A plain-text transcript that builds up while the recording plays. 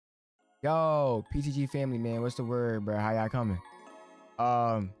Yo, PTG family, man. What's the word, bro? How y'all coming?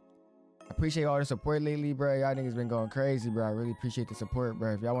 I appreciate all the support lately, bro. Y'all niggas been going crazy, bro. I really appreciate the support,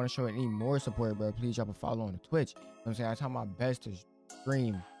 bro. If y'all want to show any more support, bro, please drop a follow on the Twitch. You know what I'm saying? I try my best to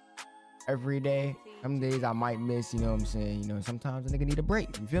stream every day. Some days I might miss, you know what I'm saying? You know, sometimes a nigga need a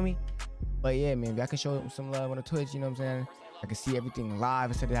break. You feel me? But yeah, man, if y'all can show some love on the Twitch, you know what I'm saying? I can see everything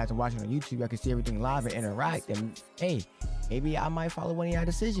live instead of having to watch it on YouTube. I can see everything live and interact. And hey, maybe I might follow one of y'all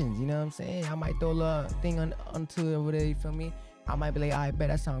decisions. You know what I'm saying? I might throw a little thing onto it over there. You feel me? I might be like, I bet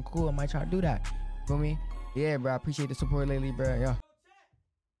that sound cool. I might try to do that. You feel me? Yeah, bro. I appreciate the support lately, bro. Yeah. Let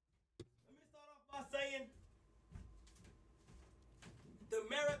me start off by saying the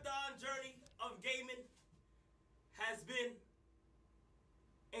marathon journey of gaming has been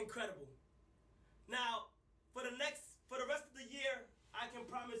incredible. Now, for the rest of the year, I can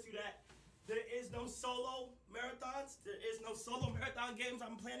promise you that there is no solo marathons. There is no solo marathon games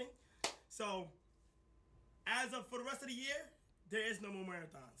I'm planning. So, as of for the rest of the year, there is no more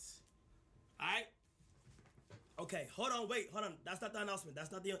marathons. All right? Okay, hold on, wait, hold on. That's not the announcement.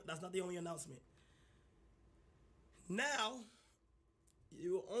 That's not the only announcement. Now,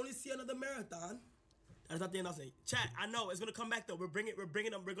 you will only see another marathon. That's not the announcement. Chat, I know it's gonna come back though. We're gonna bring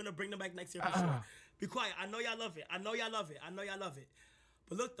them back next year for sure. Be quiet. I know y'all love it. I know y'all love it.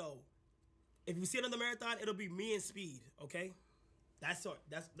 But look though, if you see another marathon, it'll be me and Speed. Okay, that's the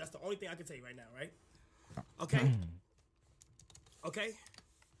only thing I can tell you right now, right? Okay. Okay.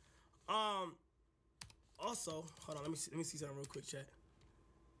 Also, hold on. Let me see something real quick, chat.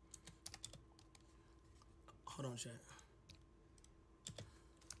 Hold on, chat.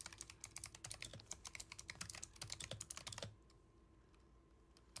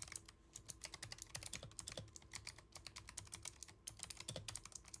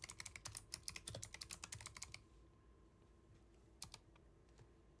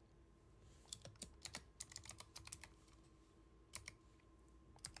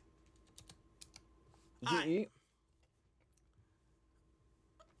 Right.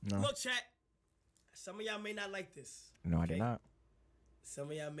 No. Look, chat. Some of y'all may not like this. No, okay? I did not.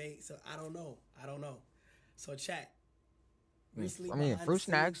 Some of y'all may. So I don't know. So chat. Recently, I mean, fruit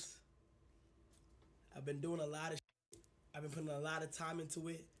snacks. I've been doing a lot of. I've been putting a lot of time into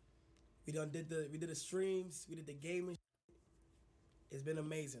it. We did the streams. We did the gaming. It's been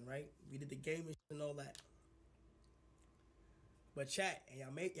amazing, right? We did the gaming and all that. But chat, and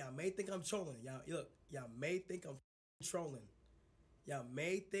y'all may think I'm trolling. Y'all may think I'm trolling. Y'all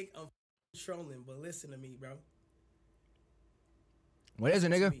may think I'm trolling, but listen to me, bro. What is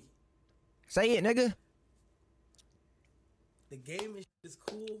it, nigga? Say it, nigga. The game is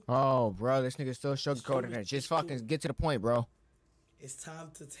cool. Oh, bro, this nigga still sugarcoating it. Just fucking get to the point, bro. It's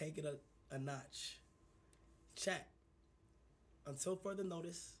time to take it a notch. Chat. Until further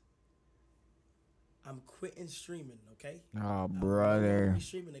notice, I'm quitting streaming, okay? Oh, brother. I'm not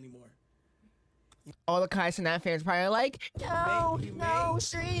streaming anymore. All the Cenat fans probably like, no,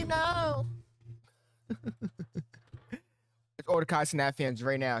 stream, no. It's all the Cenat fans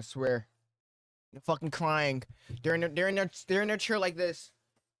right now, I swear. They're fucking crying. They're in their chair like this.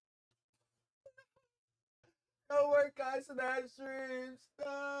 No more Cenat streams.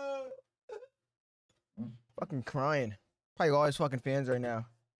 No. Fucking crying. Probably all his fucking fans right now.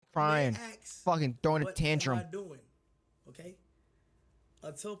 Crying. Fucking throwing a tantrum. What am I doing? Okay?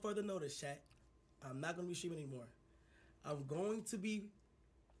 Until further notice, chat. I'm not going to be streaming anymore. I'm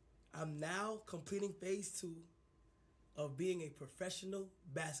now completing phase 2 of being a professional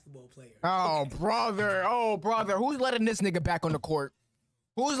basketball player. Oh, okay. brother. Who's letting this nigga back on the court?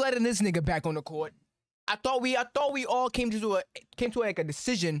 I thought we all came to like a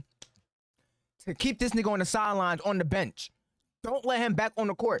decision to keep this nigga on the sidelines, on the bench. Don't let him back on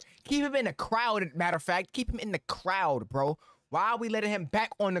the court. Keep him in the crowd, matter of fact. Keep him in the crowd, bro. Why are we letting him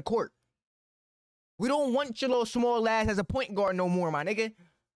back on the court? We don't want your little small ass as a point guard no more, my nigga.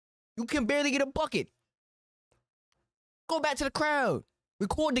 You can barely get a bucket. Go back to the crowd.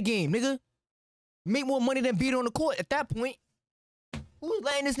 Record the game, nigga. Make more money than beat on the court at that point. Who's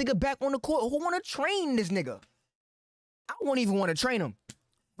letting this nigga back on the court? Who want to train this nigga? I won't even want to train him.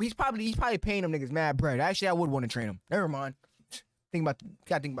 He's probably paying them niggas mad bread. Actually, I would want to train him. Never mind.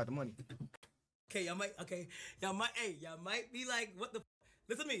 Gotta think about the money. Okay, y'all might be like, what the?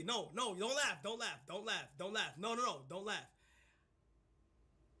 Listen to me. No, don't laugh. No, don't laugh.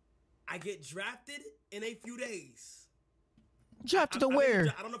 I get drafted in a few days. Drafted to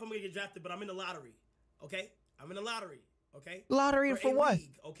where? I don't know if I'm gonna get drafted, but I'm in the lottery. Okay, I'm in the lottery. Okay. Lottery for what?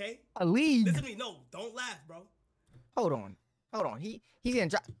 League, okay. A league. Listen to me. No, don't laugh, bro. Hold on. He's getting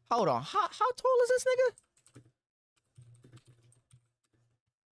dropped. Hold on. How tall is this nigga?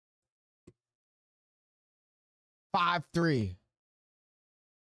 5'3".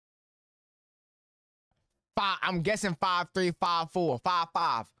 I'm guessing 5'3", 5'4",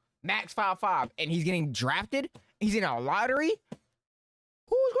 5'5", max 5'5", and he's getting drafted. He's in a lottery.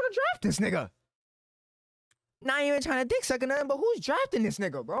 Who's gonna draft this nigga? Not even trying to dick suck or nothing, but who's drafting this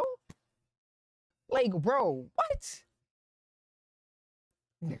nigga, bro? Like, bro, what?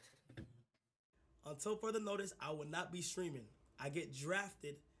 Until further notice, I will not be streaming. I get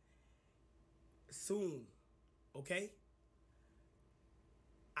drafted soon, okay?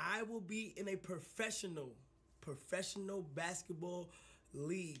 I will be in a professional basketball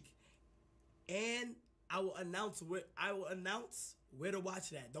league, and I will announce where to watch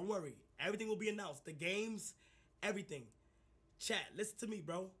that. Don't worry, everything will be announced. The games, everything. Chat, listen to me,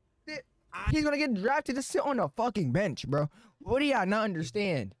 bro. He's gonna get drafted to sit on the fucking bench, bro. What do y'all not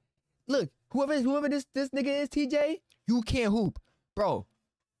understand? Look, whoever this nigga is, TJ, you can't hoop, bro.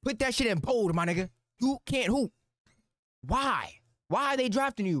 Put that shit in bold, my nigga. You can't hoop. Why? Why are they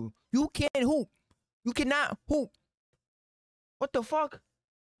drafting you? You can't hoop. You cannot hoop. What the fuck?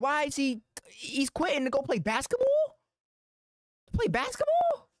 Why is he's quitting to go play basketball? Play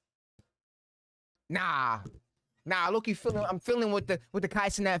basketball? Nah, look, I'm feeling what the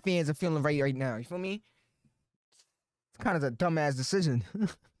Cenat fans are feeling right now. You feel me? It's kind of a dumbass decision.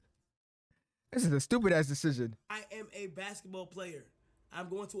 This is a stupid ass decision. I am a basketball player. I'm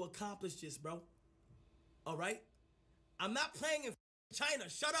going to accomplish this, bro. All right? I'm not playing in China.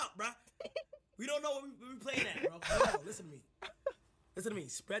 Shut up, bro. We don't know what we playing at, bro. No, listen to me. Listen to me.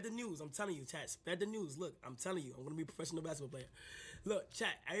 Spread the news. I'm telling you, chat. Spread the news. Look, I'm telling you. I'm going to be a professional basketball player. Look,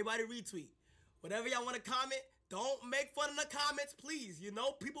 chat. Everybody retweet. Whatever y'all want to comment, don't make fun of the comments, please. You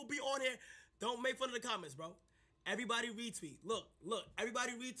know, people be on here. Don't make fun of the comments, bro. Everybody retweet. Look.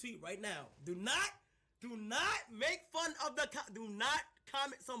 Everybody retweet right now. Do not make fun of do not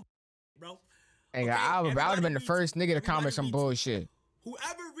comment some, bro. Hey, okay? I would have been the first nigga to comment some bullshit.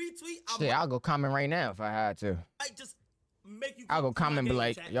 Whoever retweet, shit, I'll go comment right now if I had to. I just make you. I'll go comment and be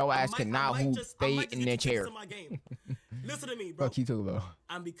like, yo ass cannot hoop, stay in their chair. Listen to me, bro. Fuck you too, bro.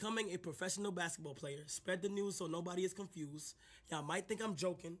 I'm becoming a professional basketball player. Spread the news so nobody is confused. Y'all might think I'm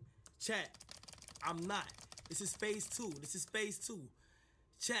joking. Chat, I'm not. This is phase 2.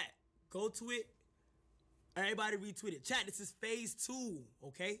 Chat, go to it. Everybody retweet it. Chat, this is phase 2,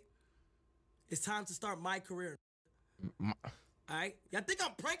 okay? It's time to start my career. All right? Y'all think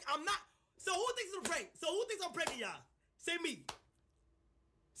I'm prank? I'm not. So who thinks it's a prank? So who thinks I'm pranking y'all? Say me.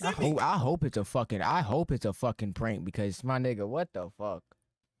 I hope it's a fucking prank because my nigga, what the fuck?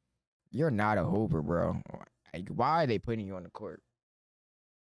 You're not a hooper, bro. Like, why are they putting you on the court?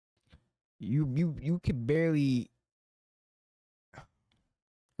 You could barely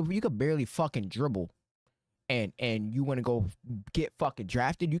fucking dribble. And you want to go get fucking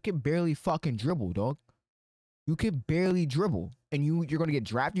drafted? You can barely fucking dribble, dog. You can barely dribble. And you're going to get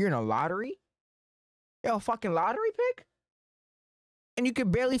drafted? You're in a lottery? You're a fucking lottery pick? And you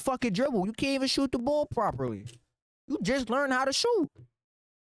can barely fucking dribble. You can't even shoot the ball properly. You just learned how to shoot.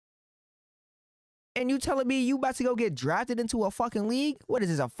 And you telling me you about to go get drafted into a fucking league? What is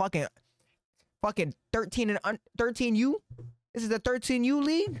this, a fucking 13U? This is the 13U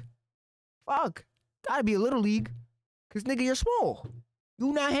league? Fuck. Gotta be a little league. Cause nigga, you're small.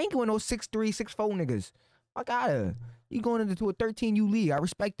 You not hanging with those 6'3", 6'4" niggas. Fuck outta. You going into a 13U league. I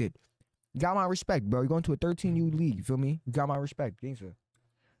respect it. You got my respect, bro. You're going to a 13U league. You feel me? You got my respect. Gangster.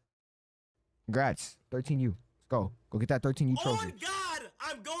 Congrats. 13U. Let's go. Go get that 13U trophy. On God,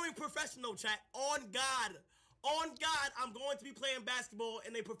 I'm going professional, chat. On God. On God, I'm going to be playing basketball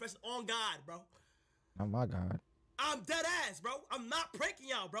in a professional. On God, bro. Oh my God. I'm dead ass, bro. I'm not pranking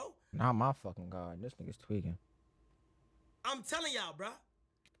y'all, bro. Not my fucking God. This nigga's tweaking. I'm telling y'all, bro.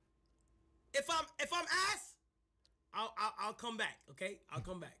 If I'm ass, I'll come back, okay? I'll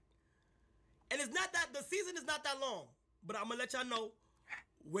come back. And it's not that the season is not that long, but I'm gonna let y'all know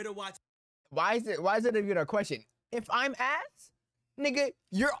where to watch. Why is it even a question? If I'm ass, nigga,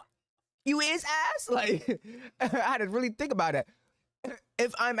 you is ass? Like, I had to really think about it.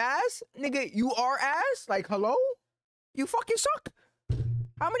 If I'm ass, nigga, you are ass? Like, hello? You fucking suck.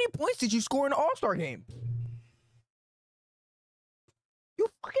 How many points did you score in the All-Star game? You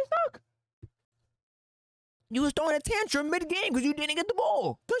fucking suck. You was throwing a tantrum mid-game because you didn't get the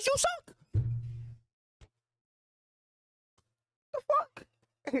ball. Because you suck. The fuck?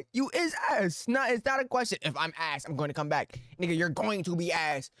 You is ass. It's not a question. If I'm ass, I'm going to come back. Nigga, you're going to be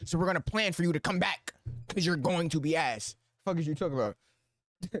ass. So we're going to plan for you to come back. Because you're going to be ass. The fuck is you talking about?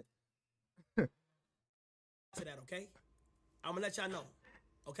 To that, okay? I'm gonna let y'all know.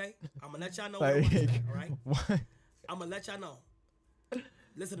 Okay? I'm gonna let y'all know like, where to watch that, all right? What? I'm gonna let y'all know.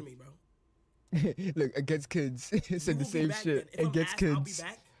 Listen to me, bro. Look, against kids. It said the same shit. If Against I'm asked, I'll be kids.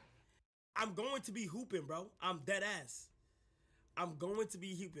 back. I'm going to be hooping, bro. I'm dead ass. I'm going to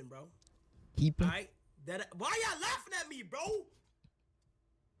be hooping, bro. Keep All him. right? Why y'all laughing at me, bro?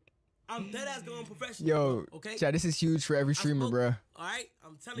 I'm dead ass going professional. Yo, bro, okay? Chad, this is huge for every streamer, bro. All right,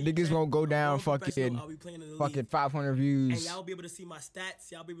 I'm telling you, Niggas Chad, won't go I'm down going professional. I'll be fucking playing in the fucking league. 500 And views. y'all be able to see my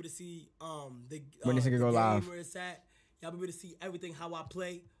stats. Y'all be able to see When this nigga go game live. where it's at. Y'all be able to see everything, how I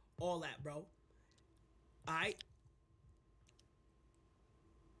play, all that, bro. All right.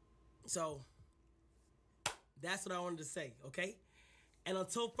 So that's what I wanted to say, okay? And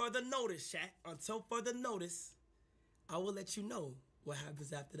until further notice, chat, until further notice, I will let you know what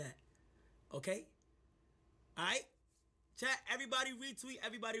happens after that. Okay? All right? Chat, everybody retweet,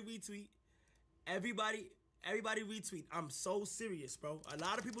 everybody retweet. Everybody retweet. I'm so serious, bro. A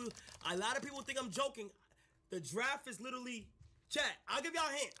lot of people think I'm joking. The draft is literally, chat, I'll give y'all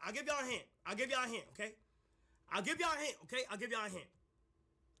a hint. I'll give y'all a hint, okay? I'll give y'all a hint, okay? I'll give y'all a hint.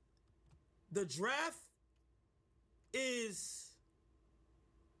 The draft is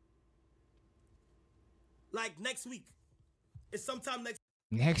like next week. It's sometime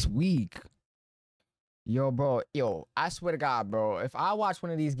Next week. Yo, bro. Yo, I swear to God, bro. If I watch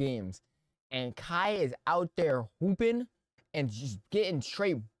one of these games and Kai is out there hooping and just getting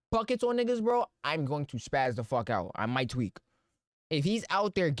straight buckets on niggas, bro, I'm going to spaz the fuck out. I might tweak. If he's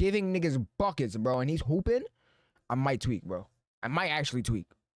out there giving niggas buckets, bro, and he's hooping, I might tweak, bro. I might actually tweak.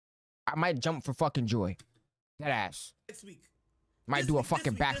 I might jump for fucking joy. That ass. next week. Might do a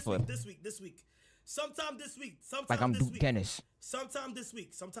fucking backflip. This week. Sometime this week. Like I'm Duke Dennis. Sometime this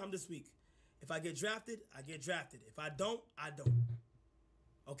week. If I get drafted, I get drafted. If I don't, I don't.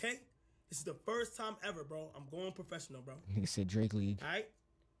 Okay? This is the first time ever, bro. I'm going professional, bro. Nigga said Drake League. All right?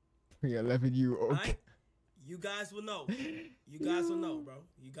 11U. Okay. All right? You guys will know. You guys will know, bro.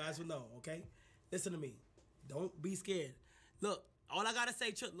 You guys will know, okay? Listen to me. Don't be scared. Look, all I gotta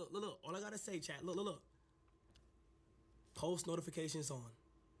say, look. All I gotta say, chat. Look. Post notifications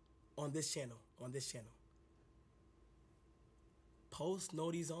on this channel. Post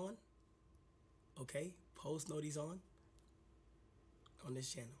noties on. Okay? Post noties on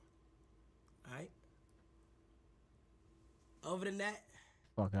this channel. All right? Other than that,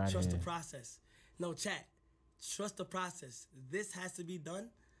 Fuck out trust here. the process. No, chat. Trust the process. This has to be done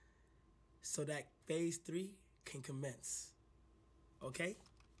so that phase 3 can commence. Okay?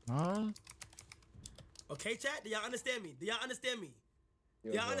 Huh? Okay, chat? Do y'all understand me? Yo,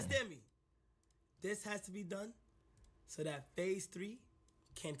 Y'all bro. understand me? This has to be done so that phase 3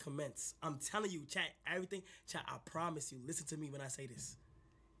 can commence. I'm telling you, chat, everything. Chat, I promise you, listen to me when I say this.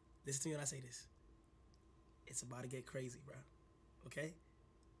 It's about to get crazy, bro. Okay?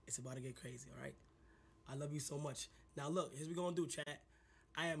 It's about to get crazy, all right? I love you so much. Now, look, here's what we're going to do, chat.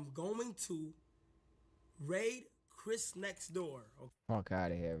 I am going to raid Chris next door. Okay? Fuck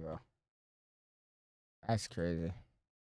out of here, bro. That's crazy.